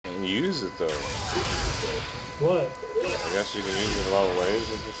can use it though. What? I guess you can use it a lot of ways,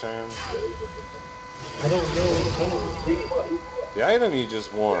 what you're saying? I don't know. The item you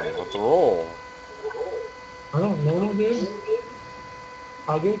just won with the roll. I don't know, dude.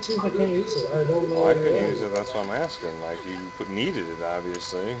 I'll give it to you if I can't use it. I don't know Well, I what it couldn't use is. it, that's what I'm asking. Like, you needed it,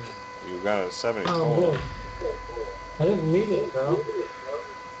 obviously. You got it at 70 Oh, total. good. I didn't need it, bro.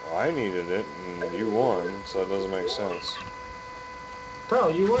 Well, I needed it, and you won, so it doesn't make sense. Bro,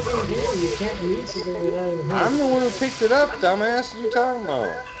 you weren't even here. You can't need something you're not even here. I'm the one who picked it up, dumbass. What are you talking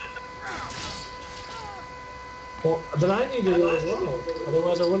about? Well, then I needed it as well.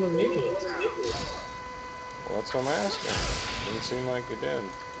 Otherwise, I wouldn't have needed it. Well, that's what I'm asking. Didn't seem like you did.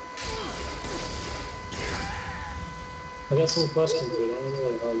 I got some questions, dude. I don't know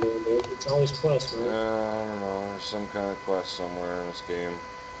what I'm doing, dude. It's always quests, man. I don't know. There's some kind of quest somewhere in this game.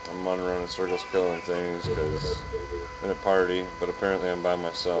 I'm running in circles killing things because I'm in a party, but apparently I'm by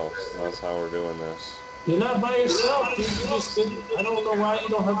myself. That's how we're doing this. You're not by yourself, dude. You just didn't. I don't know why you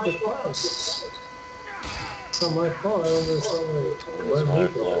don't have the quests. It's not my fault. I don't understand It's my fault. I don't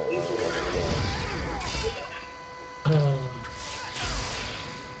have a quest.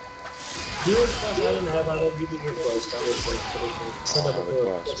 You were quest I didn't have. I don't give you your quest. Obviously. I don't have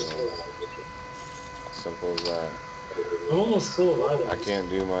a quest, man. Simple as that. I'm almost full of items. I can't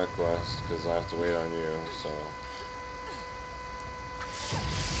do my quest because I have to wait on you, so.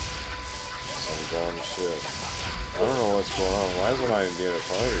 Some dumb shit. I don't know what's going on. Why isn't I being a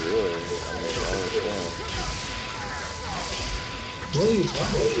party, really? I mean, I understand. What are you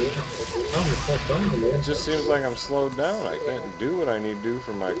talking about, dude? It just seems like I'm slowed down. I can't do what I need to do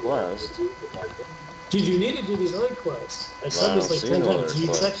for my quest. Dude, you need to do these other quests. I I said this don't like see 10 no times. other You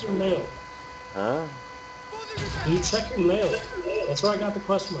quests. check your mail. Huh? You check your mail. That's where I got the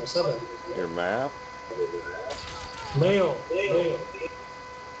quest from. I said that. Your map? Mail. I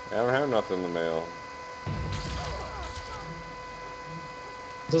haven't had nothing in the mail.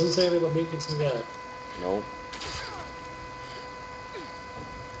 It doesn't say anything about meeting some guy. Nope.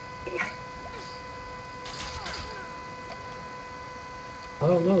 I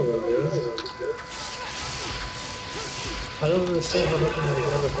don't know, dude. I don't understand how nothing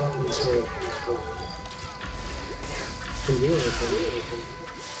like other properties here can do anything.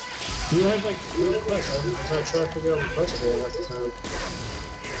 You had like weird quests. I try to figure out what quests they have at the time.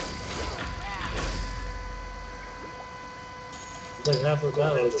 It's like half the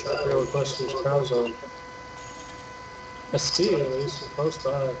battle is trying to figure out what quests there's crowds on. I see it at least. It's close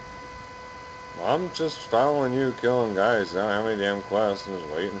by. Well, I'm just following you, killing guys. I don't have any damn quests. I'm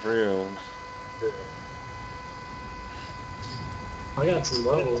just waiting for you. I got some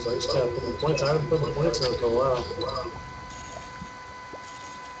levels. I just gotta put the points. I haven't put the points in for a while.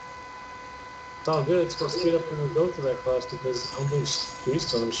 It's all good. It's supposed to speed up when we go through that quest because I'm doing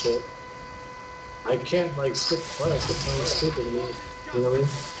freestone shit. I can't like skip the quest. It sounds stupid to me. You know what I mean?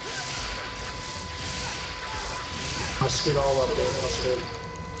 I'll speed all up there. That's good.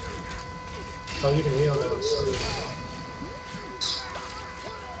 Oh, you can heal now. So.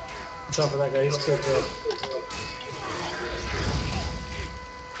 Watch out for that guy. He's good too.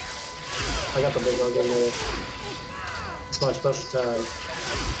 I got the big dog in there. It's my special tag.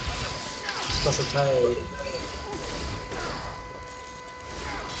 Special tag.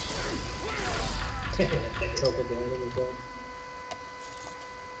 Tell the behind him again.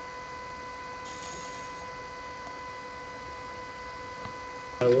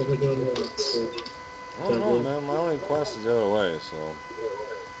 What are we doing here? I don't know, man. My only quest is the other way, so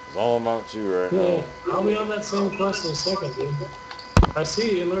it's all about you right now. I'll be on that same quest in a second, dude. I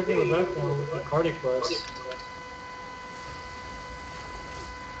see you lurking in the background with the party quest.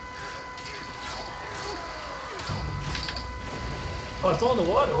 Oh, I fell in the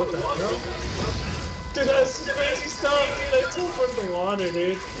water. What the hell? Dude, that's some crazy stuff, dude. I fell in the water,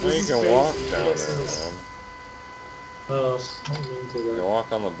 dude. Well, you can walk down there, man. I don't mean to. You can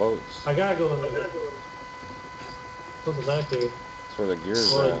walk on the boats. I gotta go in there. Go the back there. That's where the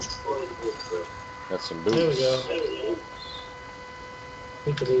gear's at. Got some boots. There we go.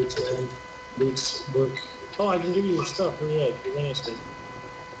 Get the boots, man. Boots, book. Oh, I can give you your stuff. Where you at? You're nasty.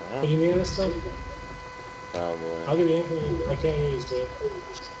 Huh? Do you need this stuff? Probably. I'll give you anything I can't use, dude.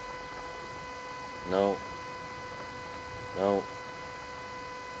 No. No.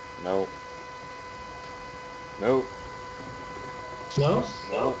 No. Nope. No?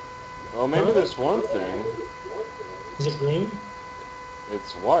 No. Well, maybe this one thing. Is it green?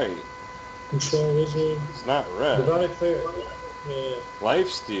 It's white. Control wizard. It's not red. Divide fair. Yeah.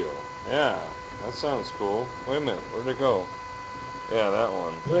 Lifesteal. Yeah. That sounds cool. Wait a minute. Where'd it go? Yeah, that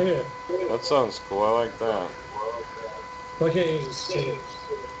one. Right here. That sounds cool. I like that. Why can't you use this too?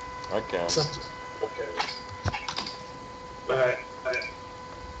 I can. Okay. Alright. I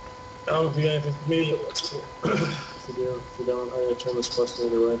don't know if you got anything for me, but that's cool. If you don't, I gotta turn this quest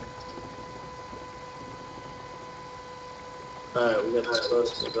either way. Alright, we got this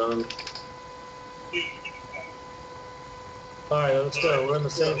quest, we're done. Alright, let's go. We're in the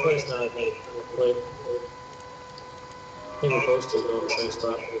same place now, I think. Wait. I think we're close to go in the same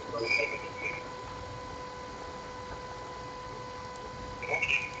spot.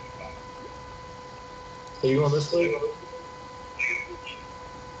 Are you going this way?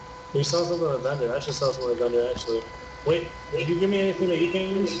 You saw something on the vendor. I should sell something on the vendor, actually. Wait, did you give me anything that you can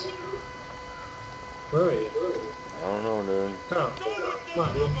use? Where are you? I don't know, dude. Oh, come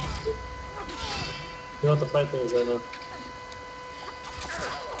on, dude. You know what the fight thing is right now.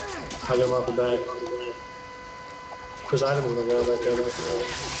 I'll get him off the back. There's items in the ground back there.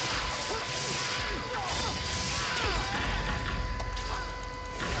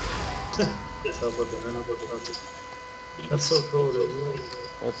 That's so cool, dude.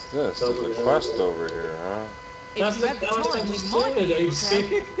 What's this? There's a quest over here, huh? That's the quest I just did. Are you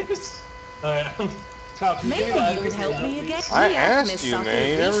serious? Alright. Maybe you could help me again. I asked you, man.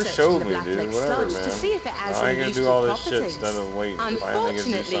 You never showed me, dude. Whatever, man. To see if it has now I gotta any do all this useful shit properties. instead of waiting. Finally get to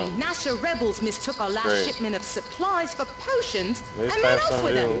do Unfortunately, something. NASA rebels mistook our last Great. shipment of supplies for potions At least and I ran have off something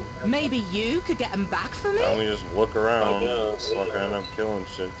with to them. do. Maybe you could get them back for me? Now we just look around. Oh, yeah. Fuck, I end up killing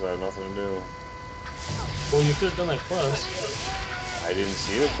shit because I have nothing to do. Well, you could have done that quest. I didn't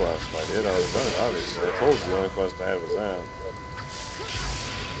see the quest. If I did, I would have done it, obviously. I told you the only quest I had was that.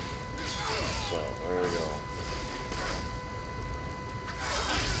 So, there we go.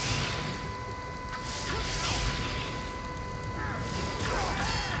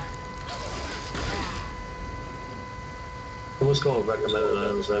 I'm just going with recommended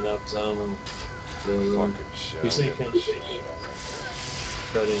items right now because I don't know. Fucking shit. You say you can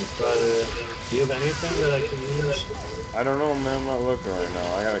Friday and Friday. Do you have anything that I can use? I don't know, man. I'm not looking right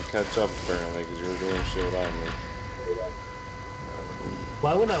now. I gotta catch up apparently because you were doing shit without me.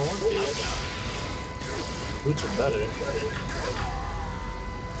 Why would I want to? Boots are better.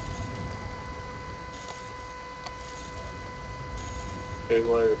 Big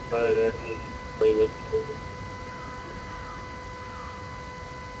wire Friday. Leave it.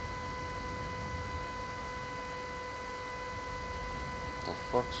 What the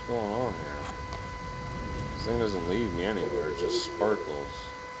fuck's going on here? This thing doesn't lead me anywhere. It just sparkles.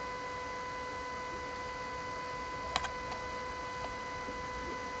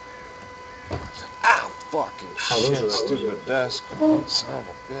 Ow! Fucking shit, stupid desk. Son of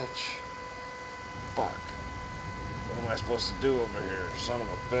a bitch. Fuck. What am I supposed to do over here? Son of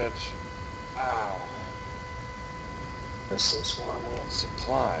a bitch. Ow. That's so smart.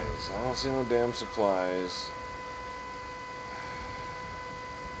 Supplies. I don't see no damn supplies.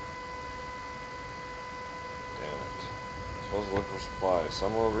 Damn it. I'm supposed to look for supplies.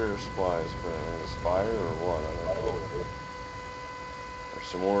 Somewhere over here are supplies, apparently. Is this fire or what? I don't know. There's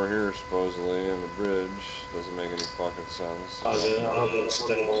some more here, supposedly, in the bridge. Doesn't make any fucking sense. Oh, yeah, I'll have to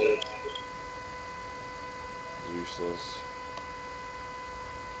stay away. Useless.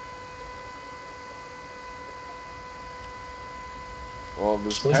 Well,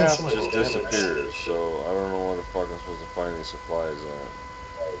 this path just disappears, so I don't know where the fuck I'm supposed to find these supplies at.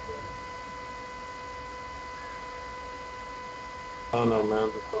 I don't know,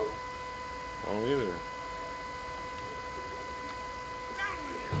 man. I don't either.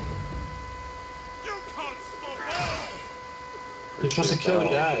 You're supposed to kill the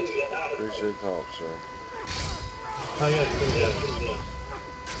guys. Appreciate the help, sir. Oh, yeah, kill the guys.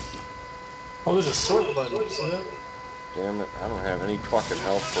 Oh, there's a sword button. See that? Damn it, I don't have any fucking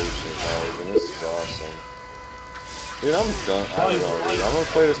health potions now, and this is awesome. Dude, I'm done. I don't know, dude. I'm gonna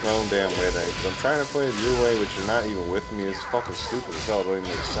play this my own damn way tonight, because I'm trying to play it your way, but you're not even with me. It's fucking stupid as hell. It don't even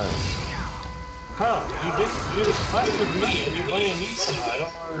make sense. Huh, you did fight with me, and you're playing me somehow. I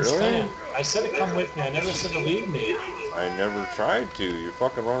don't understand. Really? I said to come with me. I never said to leave me. I never tried to. You're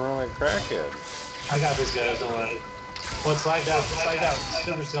fucking running around like a crackhead. I got this, guys. Don't worry. Well, it's lagged out. It's lagged out.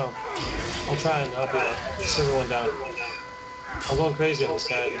 Silver zone. I'll try and help you out. Silver one down. I'm going crazy on this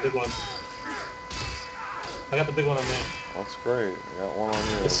guy. The big one. I got the big one on me. That's great. I got one on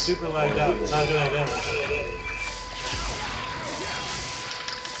you. It's super lagged out. It's not doing any damage.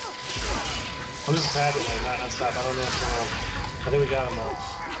 I'm just attacking like non-stop. I don't know what's going on. I think we got him all.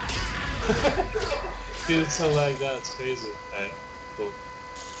 Dude, it's so lagged out. It's crazy. Alright, cool.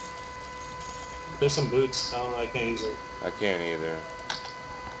 There's some boots. I don't know. I can't use them. I can't either.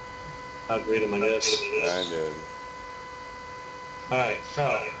 I'll grade them, I guess. I did. Alright,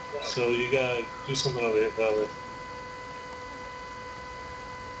 Kyle. So you gotta do something over here, probably.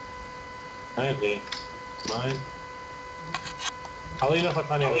 Might be. Mine. I'll let you know if I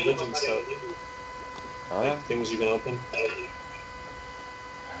find any religion stuff. Huh? Like things you can open.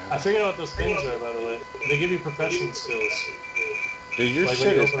 I figured out what those things are, by the way. They give you profession skills. Dude, your Like when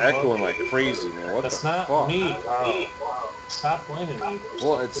shit you is open a book. echoing like crazy, man. What the That's not fuck? me, Carl. Stop blaming me.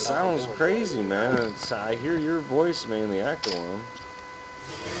 Well, it sounds crazy, man. I hear your voice mainly echoing.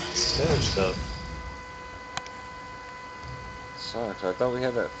 Spanish stuff. Sucks. I thought we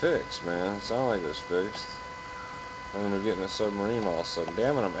had that fixed, man. It sounded like it was fixed. I'm gonna get in a submarine all of a sudden.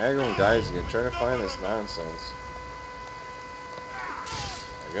 Damn it, I'm aggroing guys again, trying to find this nonsense.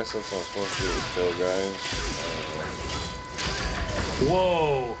 I guess that's what I'm supposed to do, is kill guys.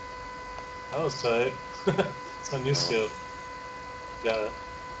 Whoa! That was tight. It's a new skill. Got it.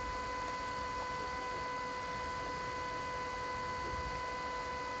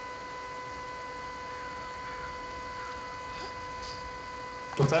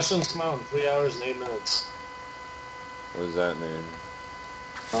 Professions come out in 3 hours and 8 minutes. What does that mean?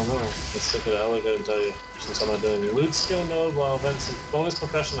 I don't know. Let's look at it. I'll look at it and tell you, since I'm not doing it. Loot skill node while events and bonus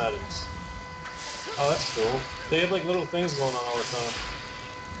profession items. Oh, that's cool. They have like little things going on all the time.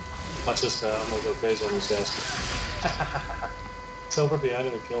 Watch this guy. I'm gonna go crazy on these guys. Silver behind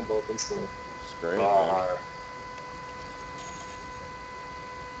him and kill them both instantly. It's great, man.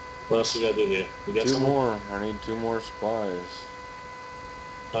 What else you gotta do here? You got Two some more. I need 2 more supplies.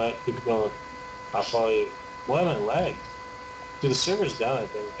 Alright, keep going. I'll follow you. Why am I lagged? Dude, the server's down, I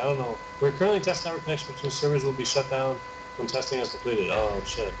think. I don't know. We're currently testing network connection between servers will be shut down when testing is completed. Oh,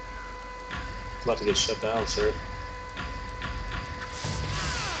 shit. It's about to get shut down, sir.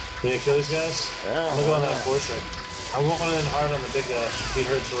 You gonna kill these guys? Yeah, I'm gonna go on that portion. I'm going in hard on the big guy. He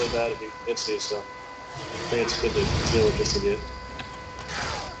hurts really bad if he hits you, so I think it's good to deal with this idiot.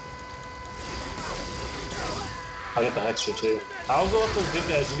 I'll get the extra too. I'll go up those big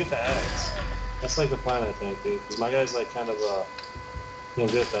guys, you get the axe. That's like the plan, I think, dude. Because my guy's like kind of,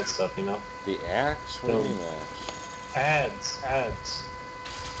 good at that stuff, you know? The axe? What do you mean axe? Ads.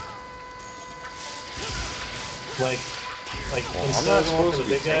 Like Well, I'm instead not of going supposed for to the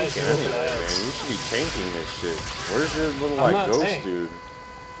be big guys, you tanking go for anyway, the man. ads. You should be tanking this shit. Where's your little, I'm like, not ghost tank. dude?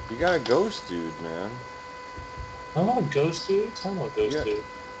 You got a ghost dude, man. I'm not a ghost dude. I'm not a ghost Yeah. dude.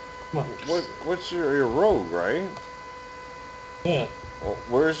 Come on. What's your rogue, right? Yeah. Well,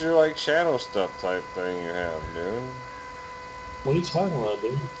 where's your, like, shadow stuff type thing you have, dude? What are you talking about,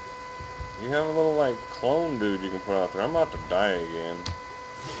 dude? You have a little, like, clone dude you can put out there. I'm about to die again.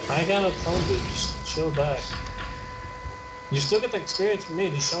 I got a phone, dude. Just chill back. You still get the experience from me.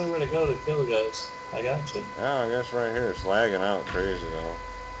 Just show me where to go to kill the guys. I got you. Yeah, I guess right here. It's lagging out crazy, though.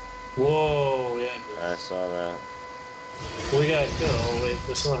 Whoa, yeah. Dude. I saw that. We gotta kill. Oh, wait.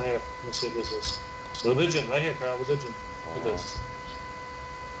 There's one here. Let's see what this is. Religion. Right here, Carl. Religion. Look at this.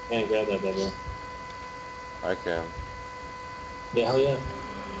 Can't grab that, baby. I can. Yeah, hell yeah.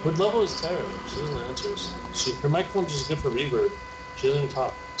 What level is Tara? She doesn't answer us. Her microphone's just good for reverb. She doesn't even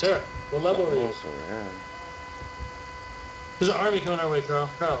talk. Tara, what level are you? Else over here. There's an army coming our way, Carl.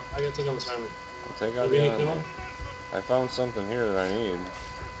 Carl, I gotta take on this army. I'll take out You the gonna kill armor. him? I found something here that I need.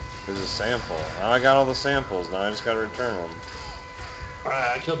 There's a sample. Now I got all the samples. Now I just gotta return them.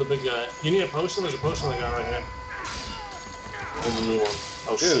 Alright, I killed the big guy. You need a potion? There's a potion I got right here. There's a new one.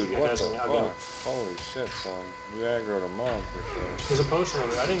 Oh, Dude, shit. what the fuck? Holy shit, son. You aggroed them on for sure. There's a potion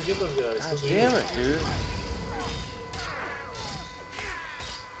over there. I didn't get those guys. God Those are damn yours. it, dude.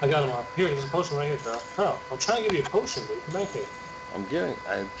 I got them off. Here, there's a potion right here, Carl. Carl, I'm trying to give you a potion, dude. Come back here.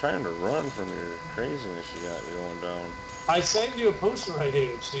 I'm trying to run from your craziness you got going down. I saved you a potion right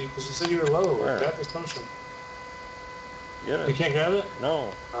here, see, because you said you were low. Where? Grab this potion. Get You it? can't grab it?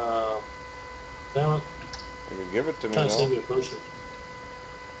 No. Damn it. You can give it to I'm me, trying to save though. you a potion.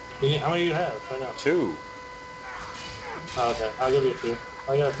 How many do you have right now? 2. Oh, okay, I'll give you a few.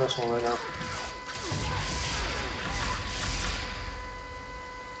 I got a fresh one right now.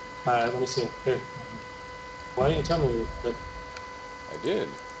 Alright, let me see. Here. Why didn't you tell me that? I did.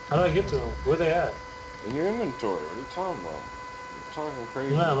 How do I get to them? Where they at? In your inventory. What are you talking about? You're talking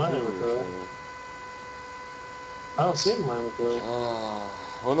crazy. Yeah, my food or inventory. something. I don't see them in my inventory.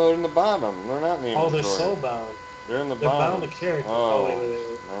 Well, no, they're in the bottom. They're not in the inventory. Oh, they're soul bound. They're in the They're bottom. bound to character. Oh, wait.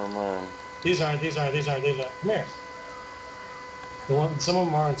 never mind. These aren't. Come here. Some of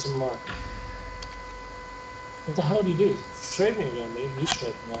them are and some of them aren't. What the hell do you do? Trade me again, dude. You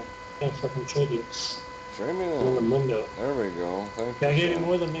trade me now. Can't fucking trade you. Trade me I'm in the the... window. There we go. Thank Yeah, I you. gave you son.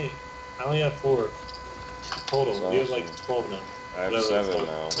 more than me. I only have 4 total. That's You have awesome. like 12 now. I have Whatever, 7 4.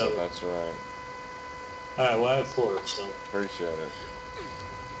 now, 7. but that's alright. Alright, well I have 4, so. Appreciate it.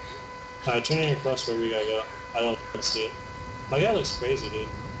 Alright, turn in your quest wherever you gotta go. I don't see it. My guy looks crazy, dude.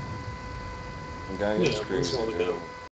 The guy Yeah, is but he's crazy, gonna look at Joe. him.